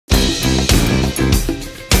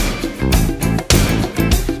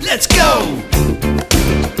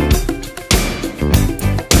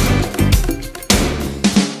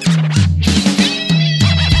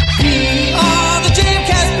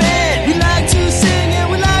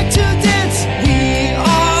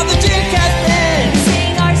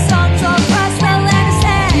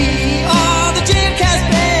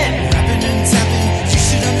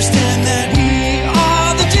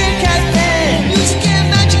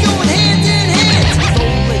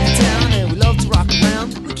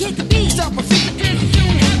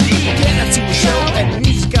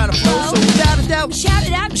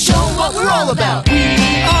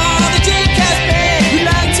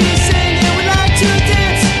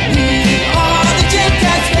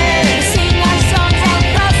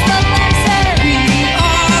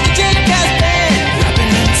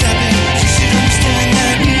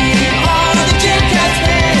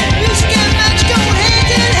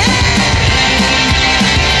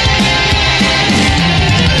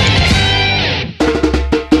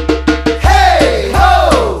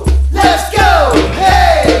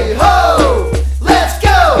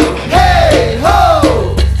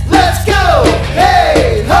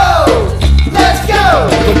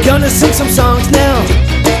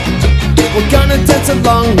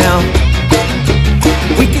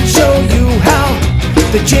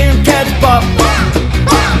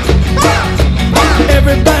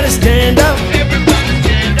stand up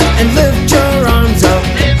and lift your arms up.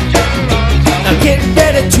 Now get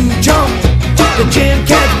ready to jump the Jam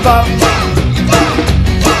Cats Bop.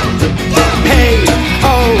 Hey,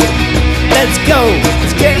 oh, let's go.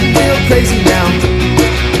 It's getting real crazy now.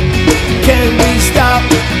 Can we stop?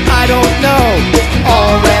 I don't know.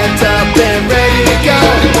 All wrapped up and ready to go.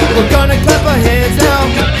 We're gonna clap our hands now.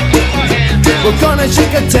 We're gonna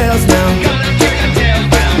shake our tails now.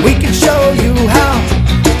 We can show you how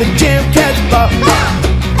the Jam Cats Bop.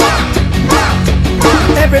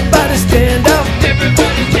 Everybody stand up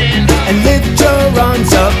and lift your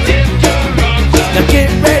arms up. Now get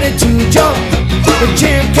ready to jump the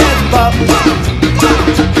Jam Cats Bop.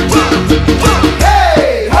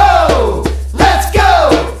 Hey ho, let's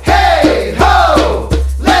go. Hey ho,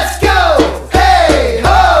 let's go. Hey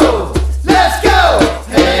ho, let's go.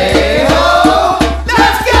 Hey ho,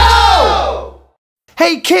 let's go.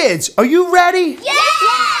 Hey kids, are you ready?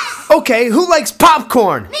 Yes! Okay, who likes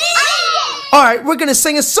popcorn? Me! Alright, we're gonna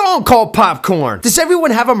sing a song called Popcorn. Does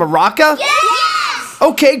everyone have a maraca? Yes!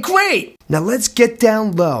 Okay, great! Now let's get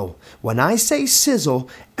down low. When I say sizzle,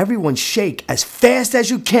 everyone shake as fast as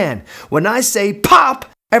you can. When I say pop,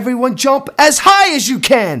 everyone jump as high as you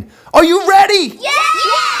can. Are you ready?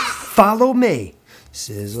 Yes! Follow me.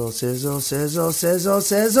 Sizzle, sizzle, sizzle, sizzle,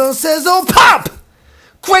 sizzle, sizzle, pop!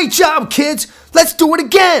 Great job, kids! Let's do it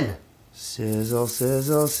again! Sizzle,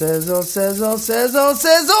 sizzle, sizzle, sizzle, sizzle,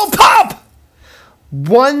 sizzle, pop!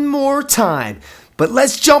 One more time, but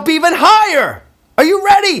let's jump even higher! Are you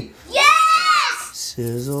ready? Yes!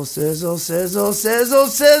 Sizzle, sizzle, sizzle, sizzle,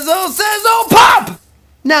 sizzle, sizzle, pop!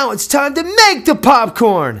 Now it's time to make the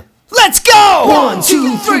popcorn! Let's go! 1,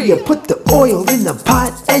 2, 3, you put the oil in the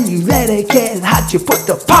pot and you let it get hot. You put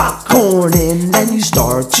the popcorn in and you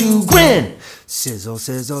start to grin. Sizzle,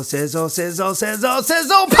 sizzle, sizzle, sizzle, sizzle,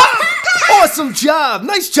 sizzle, pop! Awesome job!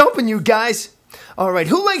 Nice jumping, you guys. Alright,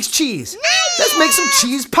 who likes cheese? Let's make some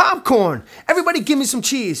cheese popcorn. Everybody give me some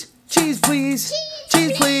cheese. Cheese, please.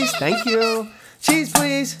 Cheese, please. Thank you. Cheese,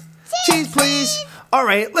 please. Cheese, please.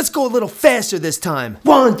 Alright, let's go a little faster this time.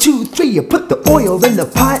 1, 2, 3, you put the oil in the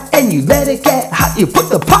pot and you let it get hot. You put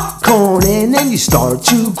the popcorn in and you start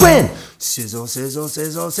to grin. Sizzle, sizzle,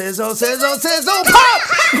 sizzle, sizzle, sizzle, sizzle, pop!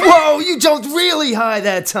 Whoa, you jumped really high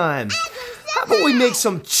that time. How about we make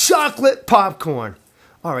some chocolate popcorn?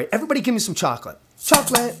 Alright, everybody give me some chocolate.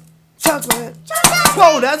 Chocolate, chocolate.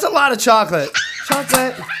 Whoa, that's a lot of chocolate.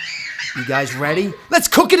 Chocolate. You guys ready? Let's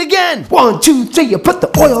cook it again! 1, 2, 3, you put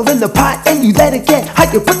the oil in the pot and you let it get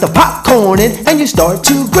hot. You put the popcorn in and you start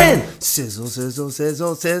to grin. Sizzle, sizzle,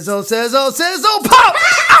 sizzle, sizzle, sizzle, sizzle, pop!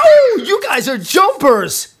 Ow! You guys are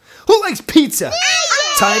jumpers! Who likes pizza?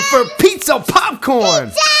 Time for pizza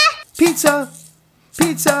popcorn! Pizza!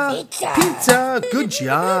 Pizza! Pizza! Pizza! Good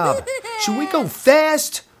job! Should we go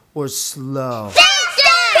fast or slow?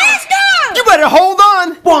 You better hold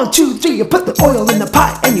on! 1, 2, 3, you put the oil in the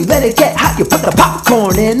pot and you let it get hot. You put the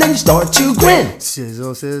popcorn in and you start to grin.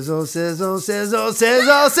 Sizzle, sizzle, sizzle, sizzle,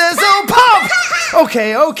 sizzle, sizzle, pop!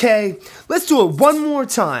 Okay, let's do it one more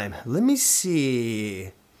time. Let me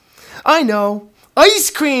see. I know. Ice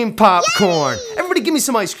cream popcorn! Yay! Everybody give me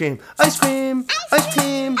some ice cream. Ice cream, ice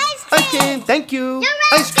cream, ice cream. Thank you.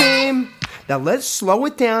 Ice cream. Now let's slow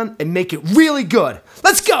it down and make it really good.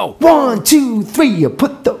 Let's go! 1, 2, 3, you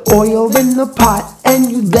put the oil in the pot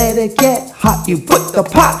and you let it get hot. You put the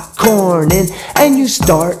popcorn in and you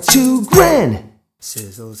start to grin.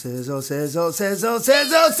 Sizzle, sizzle, sizzle, sizzle,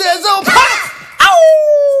 sizzle, sizzle, pop!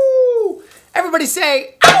 Ow! Everybody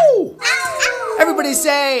say, ow! Ow! Everybody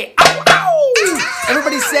say, ow, ow!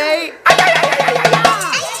 Everybody say, ow, ow, ow, ow,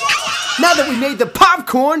 ow. Now that we made the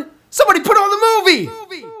popcorn, somebody put on the movie!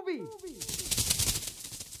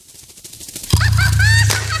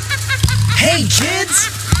 Hey kids,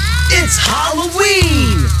 it's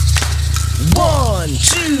Halloween! 1,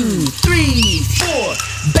 2, 3, 4.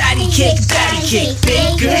 Batty cake,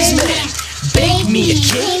 baker's man. Bake me a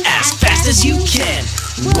cake as fast as you can.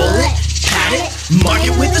 Roll it, pat it, mark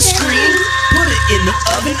it with a screen. Put it in the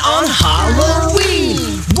oven on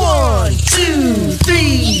Halloween. 1, 2,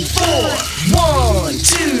 3, 4. 1,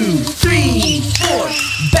 2, 3, 4.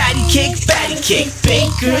 Batty cake,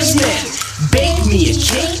 baker's man. Bake me a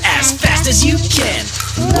cake as fast as you can.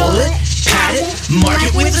 Roll it, pat it, mark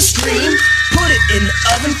it with a screen. Put it in the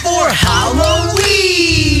oven for Halloween.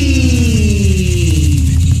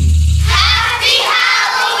 Happy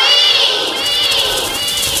Halloween!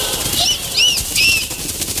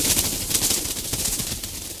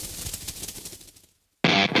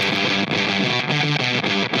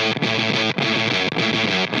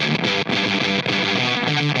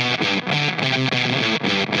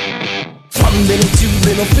 From little to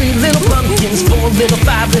little, 3 little pumpkins, 4 little,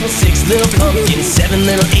 5 little, 6 little pumpkins, 7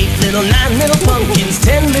 little, 8 little, 9 little pumpkins,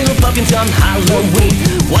 10 little pumpkins on Halloween.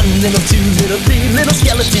 1 little, 2 little, 3 little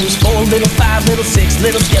skeletons, 4 little, 5 little, 6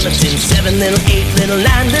 little skeletons, 7 little, 8 little,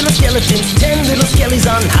 9 little skeletons, 10 little skellies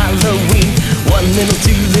on Halloween. 1 little,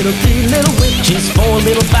 2 little, 3 little witches, 4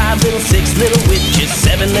 little, 5 little, 6 little witches,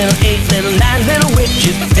 7 little, 8 little, 9 little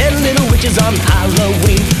witches, 10 little witches on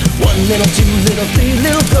Halloween. 1 little, 2 little, 3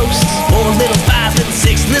 little ghosts, 4 little, 5 little,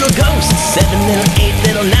 6 little ghosts, 7 little, 8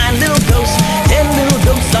 little, 9 little ghosts, 10 little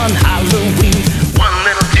ghosts on Halloween. 1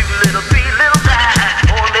 little, 2 little, 3 little bats,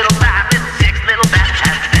 4 little, 5 little, 6 little bats,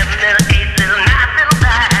 7 little, 8 little, 9 little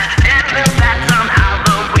bats, 10 little bats on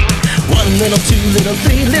Halloween. 1 little, 2 little,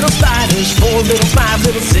 3 little spiders, 4 little, 5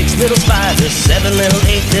 little, 6 little spiders, 7 little,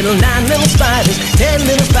 8 little, 9 little spiders, 10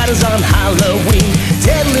 little spiders on Halloween.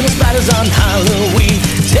 10 little spiders on Halloween.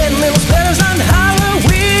 10 little spiders on Halloween.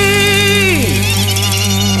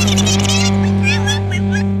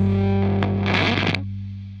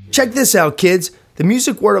 Check this out, kids. The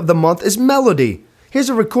music word of the month is melody. Here's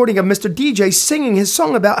a recording of Mr. DJ singing his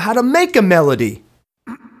song about how to make a melody.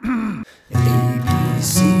 A, B,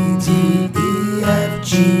 C, D, E, F,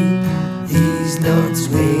 G. These notes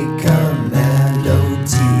make a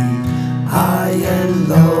melody. High and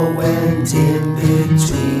low and in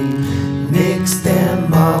between. Mix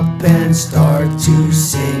them up and start to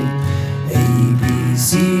sing. A, B,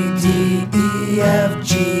 C, D, E, F,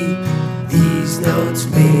 G. These notes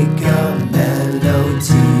make a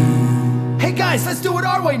melody. Hey guys, let's do it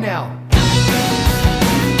our way now.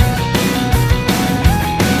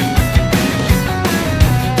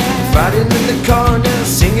 Riding in the car now,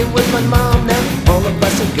 singing with my mom now. All of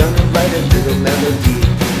us are gonna write a little melody.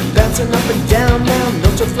 Bouncing up and down now,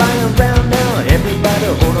 notes are flying around now. Everybody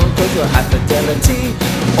hold on close your high fidelity.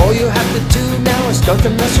 All you have to do now is start to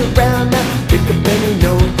mess around now. Pick up any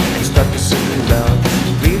note and start to sing it loud.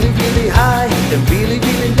 Really, really high, then really,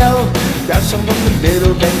 really low. Grab some from the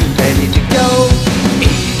middle, then you're ready to go. A, B,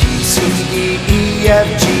 C, D, E, F,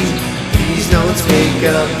 G. These notes make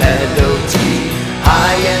a melody.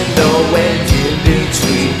 High and low and in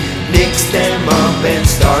between. Mix them up and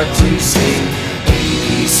start to sing. A,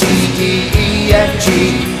 B, C, D, E, F, G.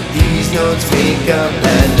 These notes make a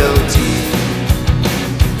melody.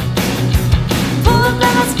 Full of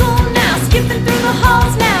at school now, skipping through the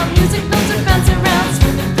halls now. Music notes are bouncing around,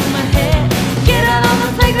 swimming through my head. Get out on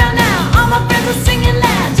the playground now, all my friends are singing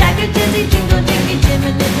loud. Jackie, Dizzy, Jingo, Jankie,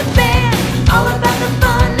 jamming in the band. All about the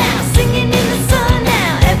fun now, singing in the sun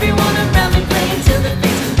now. Everyone around me playing till the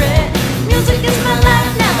face is red. Music is my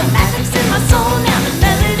life now, the magic's in my soul now. The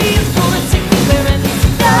melody is pulling, take me where I need to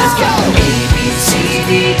go. Let's go! A, B, C,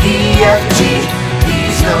 D, E, F, G.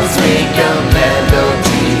 These notes make a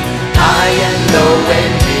melody. High and low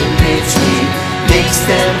and in between. Mix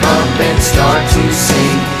them up and start to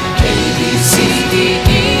sing. A, B, C, D,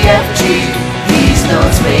 E, F, G. These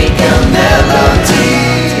notes make a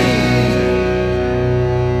melody.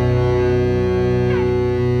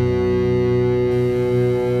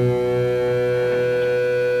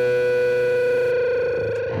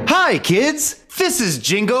 Hi kids, this is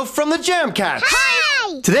Jingo from the Jam Cats.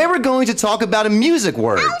 Hi! Today we're going to talk about a music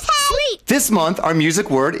word. Sweet! This month our music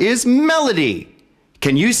word is melody.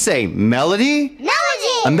 Can you say melody?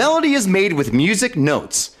 Melody! A melody is made with music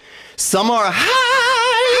notes. Some are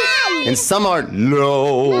high, and some are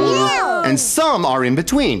low, and some are in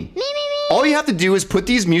between. All you have to do is put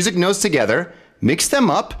these music notes together, mix them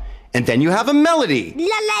up, and then you have a melody. La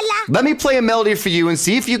la la! Let me play a melody for you and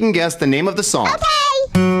see if you can guess the name of the song. Okay!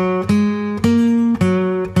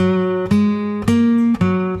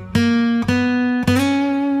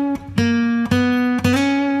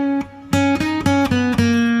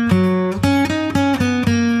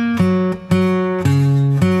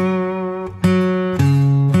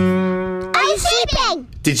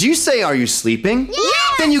 Did you say, are you sleeping?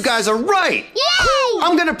 Yes! Then you guys are right. Yay!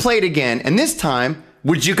 I'm gonna play it again, and this time,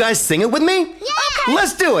 would you guys sing it with me? Yeah!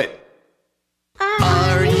 Let's do it.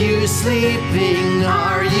 Are you sleeping?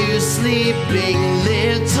 Are you sleeping,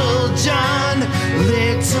 little John?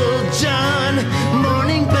 Little John.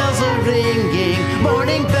 Morning bells are ringing.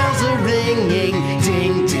 Morning bells are ringing.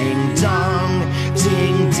 Ding, ding, dong.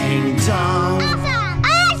 Ding, ding, dong.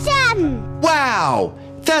 Awesome! Wow,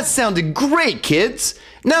 that sounded great, kids.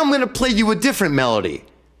 Now I'm gonna play you a different melody.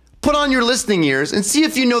 Put on your listening ears and see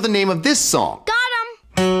if you know the name of this song. Got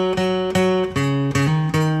him!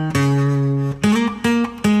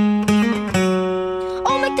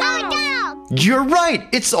 Oh, MacDonald! You're right,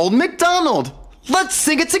 it's Old MacDonald. Let's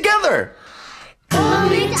sing it together.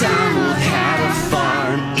 Old MacDonald had a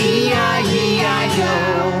farm. E-I-E-I-O.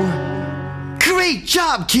 Great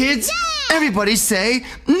job, kids! Yeah. Everybody say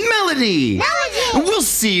melody! Melody. We'll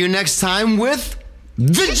see you next time with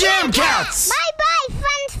the Jam Cats! Bye-bye,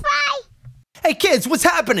 French fry. Hey kids, what's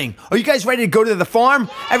happening? Are you guys ready to go to the farm?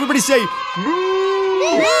 Everybody say moo!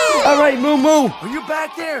 All right, Moo Moo, are you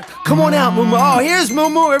back there? Come on out, Moo Moo. Oh, here's Moo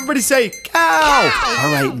Moo. Everybody say cow.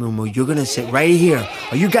 All right, Moo Moo, you're gonna sit right here.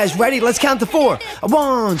 Are you guys ready? Let's count to 4.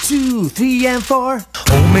 1, 2, 3, and 4. Old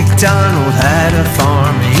MacDonald had a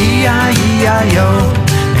farm, E-I-E-I-O.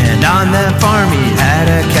 And on that farm he had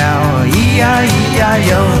a cow,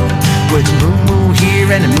 E-I-E-I-O. With a moo-moo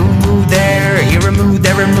here and a moo-moo there, here a moo,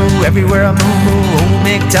 there a moo, everywhere a moo-moo. Old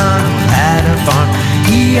MacDonald had a farm,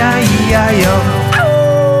 E-I-E-I-O.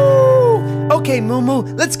 Okay, Moo Moo,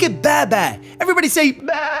 let's get Baba. Everybody say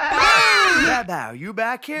Baba. Baba, are you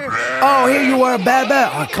back here? Oh, here you are,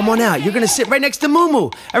 Baba. Oh, come on out. You're gonna sit right next to Moo Moo.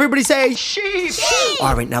 Everybody say sheep.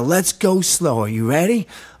 All right, now let's go slow. Are you ready?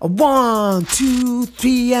 1, 2,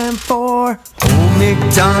 3, and 4. Old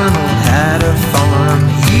MacDonald had a farm,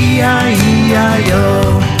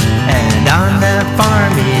 E-I-E-I-O. And on that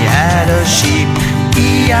farm he had a sheep,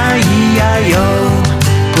 E-I-E-I-O.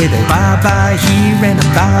 With a bye-bye here and a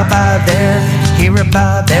bye-bye there, here a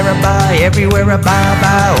bye, there a bye, everywhere a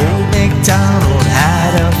bye-bye. Old MacDonald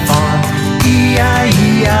had a farm,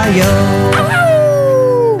 E-I-E-I-O.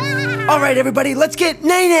 All right, everybody, let's get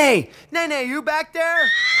Nene. Nene, you back there?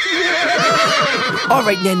 All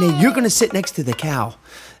right, Nene, you're gonna sit next to the cow.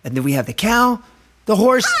 And then we have the cow, the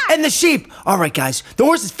horse, and the sheep. All right, guys, the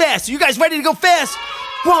horse is fast. Are you guys ready to go fast?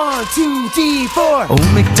 1, 2, 3, 4.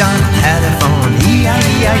 Old MacDonald had a farm,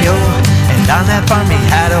 E-I-E-I-O. And on that farm he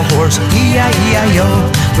had a horse,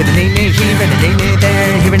 E-I-E-I-O. With a neigh-neigh here and a neigh-neigh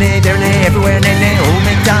there, here and a there and a everywhere, neigh-neigh. Old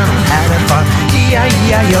MacDonald had a farm,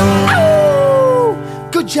 E-I-E-I-O.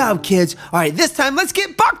 Good job, kids. All right, this time let's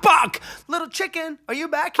get Bok Bok. Little chicken, are you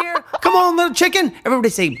back here? Come on, little chicken. Everybody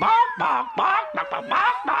say Bok Bok Bok Bok Bok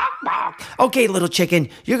Bok Bok. Okay, little chicken,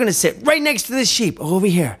 you're gonna sit right next to the sheep over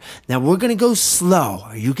here. Now we're gonna go slow.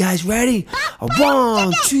 Are you guys ready?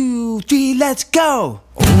 1, 2, 3, let's go.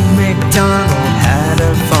 Old MacDonald had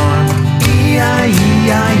a farm,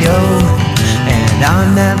 E-I-E-I-O. And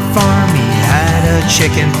on that farm he had a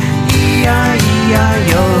chicken,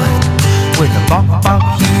 E-I-E-I-O. With a bok bok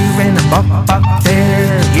here and a bok bok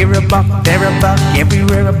there, here a bok, there a bok,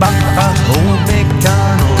 everywhere a bok bok. Old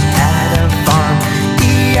MacDonald had a farm,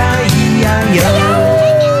 E-I-E-I-O.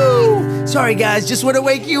 Sorry, guys, just want to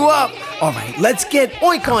wake you up. All right, let's get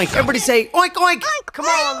oink oink. Everybody say oink oink. Come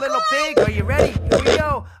on, little pig. Are you ready? Here we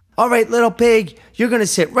go. All right, little pig, you're gonna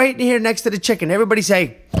sit right here next to the chicken. Everybody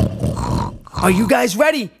say. Are you guys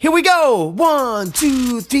ready? Here we go. 1,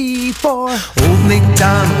 2, 3, 4. Old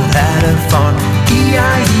MacDonald had a farm,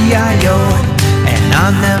 E-I-E-I-O. And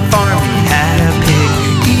on that farm he had a pig,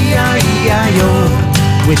 E-I-E-I-O.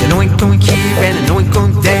 With an oink oink here and an oink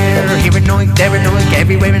oink there, here an oink, there an oink,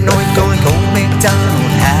 everywhere an oink oink. Old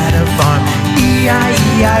MacDonald had a farm,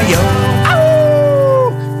 E-I-E-I-O.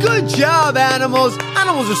 Good job, animals.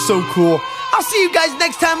 Animals are so cool. I'll see you guys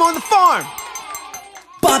next time on the farm.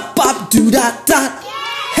 Bop, bop, doo-dot-dot.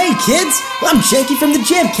 Hey, kids, I'm Jankie from the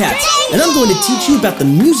Jam Cats, and I'm going to teach you about the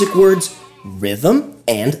music words rhythm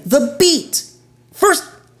and the beat. First,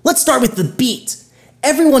 let's start with the beat.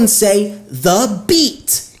 Everyone say the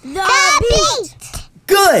beat. The beat.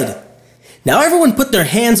 Good. Now everyone put their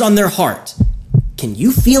hands on their heart. Can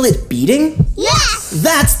you feel it beating? Yes.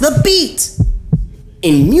 That's the beat.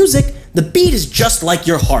 In music, the beat is just like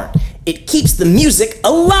your heart. It keeps the music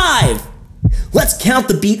alive. Let's count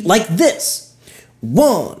the beat like this.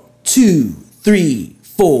 1, 2, 3,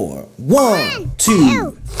 4. 1,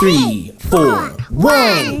 2, 3, 4.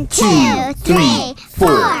 1, 2, 3,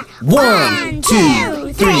 4. 1,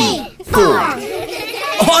 2, 3, 4.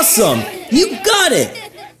 Awesome! You got it!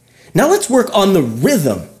 Now let's work on the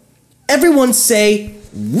rhythm. Everyone say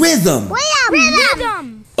rhythm.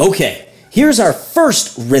 Rhythm. Okay, here's our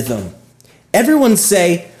first rhythm. Everyone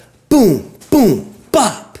say boom, boom,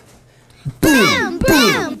 bop. Boom,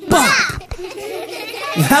 boom, bop.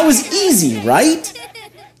 That was easy, right?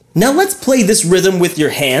 Now let's play this rhythm with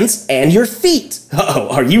your hands and your feet. Uh-oh,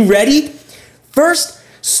 are you ready? First,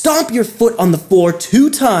 stomp your foot on the floor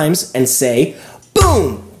 2 times and say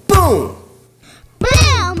boom, boom.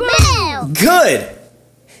 Boom, boom. Good.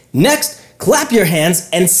 Next, clap your hands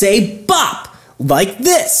and say bop, like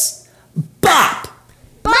this. Bop.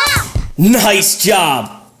 Bop. Nice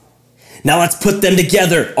job. Now let's put them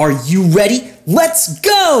together. Are you ready? Let's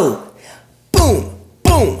go. Boom,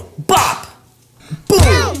 boom, bop.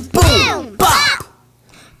 Boom, boom, bop.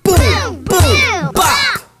 Boom, boom,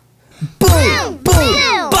 bop. Boom,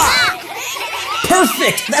 boom, bop.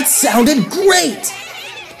 Perfect. That sounded great.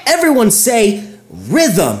 Everyone say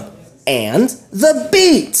rhythm and the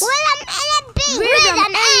beat. Rhythm and a beat. Rhythm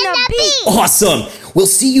and a beat. Awesome. We'll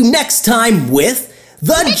see you next time with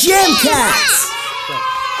the Jam Cats.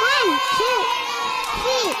 1, 2,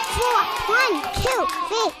 3, 4. 1, 2,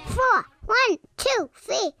 3, 4. 1, 2,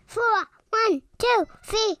 3, 4. 1, 2,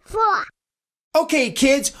 3, 4. Okay,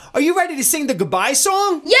 kids, are you ready to sing the goodbye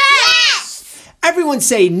song? Yes! Everyone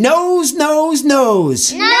say nose, nose,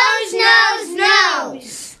 nose. Nose, nose,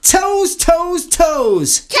 nose. Toes, toes,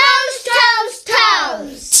 toes. Toes, toes,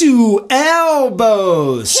 toes. 2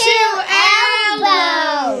 elbows. 2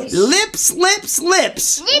 elbows. Lips, lips,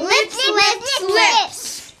 lips. Lips, lips,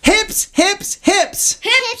 lips. Hips, hips, hips.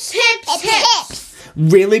 Hips, hips, hips.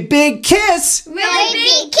 Really big kiss. Really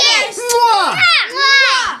big kiss. Mwah!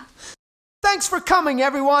 Mwah! Thanks for coming,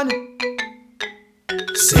 everyone.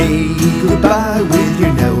 Say goodbye with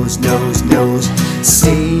your nose, nose, nose.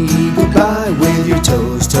 Say goodbye with your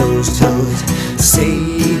toes, toes, toes.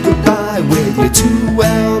 Say goodbye with your 2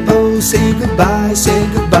 elbows. Say goodbye, say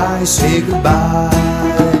goodbye, say goodbye.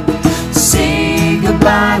 Say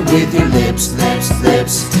goodbye with your lips, lips,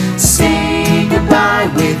 lips. Say goodbye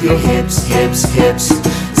with your hips, hips, hips.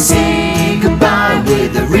 Say goodbye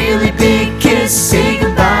with a really big kiss. Say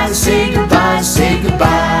goodbye, say goodbye, say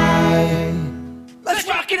goodbye. Let's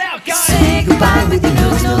rock it out, guys. Say goodbye with your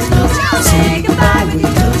nose, nose, nose. Say goodbye with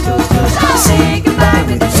your toes, toes, toes. Say goodbye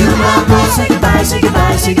with your 2 elbows. Say goodbye, say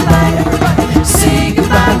goodbye, say goodbye, everybody. Say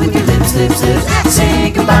goodbye with your lips, lips, lips.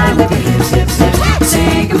 Say goodbye with your hips, hips, hips.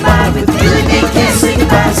 Say goodbye with a really big kiss. Say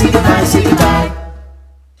goodbye, say goodbye, say goodbye.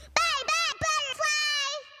 Bye, bye,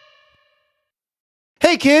 butterfly.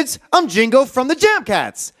 Hey kids, I'm Jingo from the Jam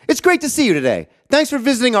Cats. It's great to see you today. Thanks for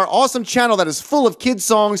visiting our awesome channel that is full of kids'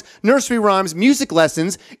 songs, nursery rhymes, music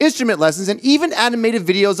lessons, instrument lessons, and even animated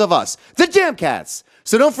videos of us, the Jam Cats.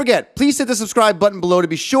 So don't forget, please hit the subscribe button below to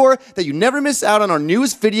be sure that you never miss out on our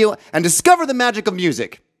newest video and discover the magic of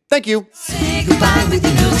music. Thank you. Say goodbye with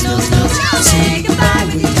your nose, nose, nose. Say goodbye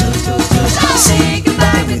with your toes, toes, toes. Say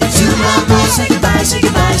goodbye with your 2 elbows. Say goodbye, say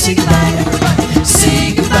goodbye, say goodbye, everybody.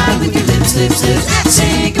 Say goodbye with your lips, lips, lips.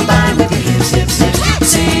 Say goodbye with your hips, hips,